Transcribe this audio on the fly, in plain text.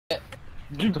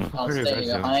I'll stay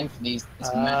behind for these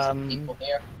this massive people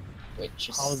here, which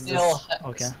is still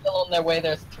on their way.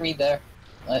 There's 3 there.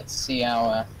 Let's see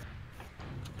how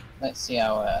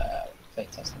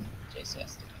Playtest and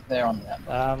JCS do. They're on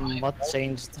that. What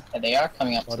changed? Yeah, they are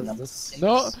coming up What to is number this? 6.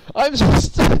 No, I'm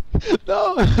just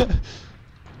no.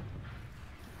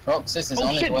 Roxas is Oh, on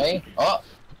his shit. way. Oh,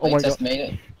 Oh my Playtest god. made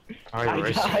it. I There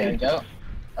we died. go.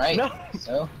 Right. No.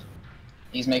 So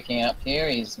he's making it up here.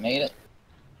 He's made it.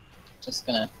 Just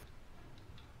gonna.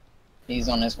 He's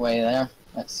on his way there.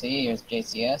 Let's see. Here's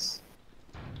JCS.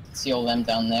 See all them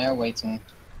down there waiting.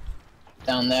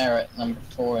 Down there at number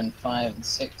 4 and 5 and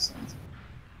 6 and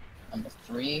number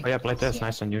 3. Oh yeah, Playtest,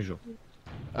 nice and usual.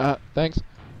 Thanks.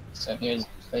 So here's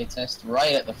Playtest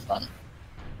right at the front.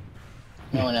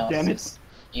 No one else Damn it. is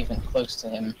even close to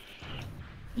him.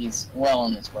 He's well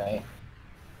on his way.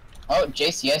 Oh,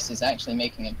 JCS is actually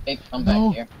making a big comeback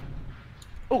No. here.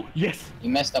 Oh, yes! He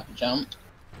messed up a jump.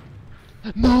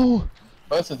 No.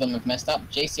 Both of them have messed up.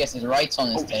 JCS is right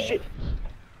on his Oh tail. shit!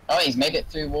 Oh, he's made it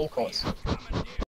through wall course.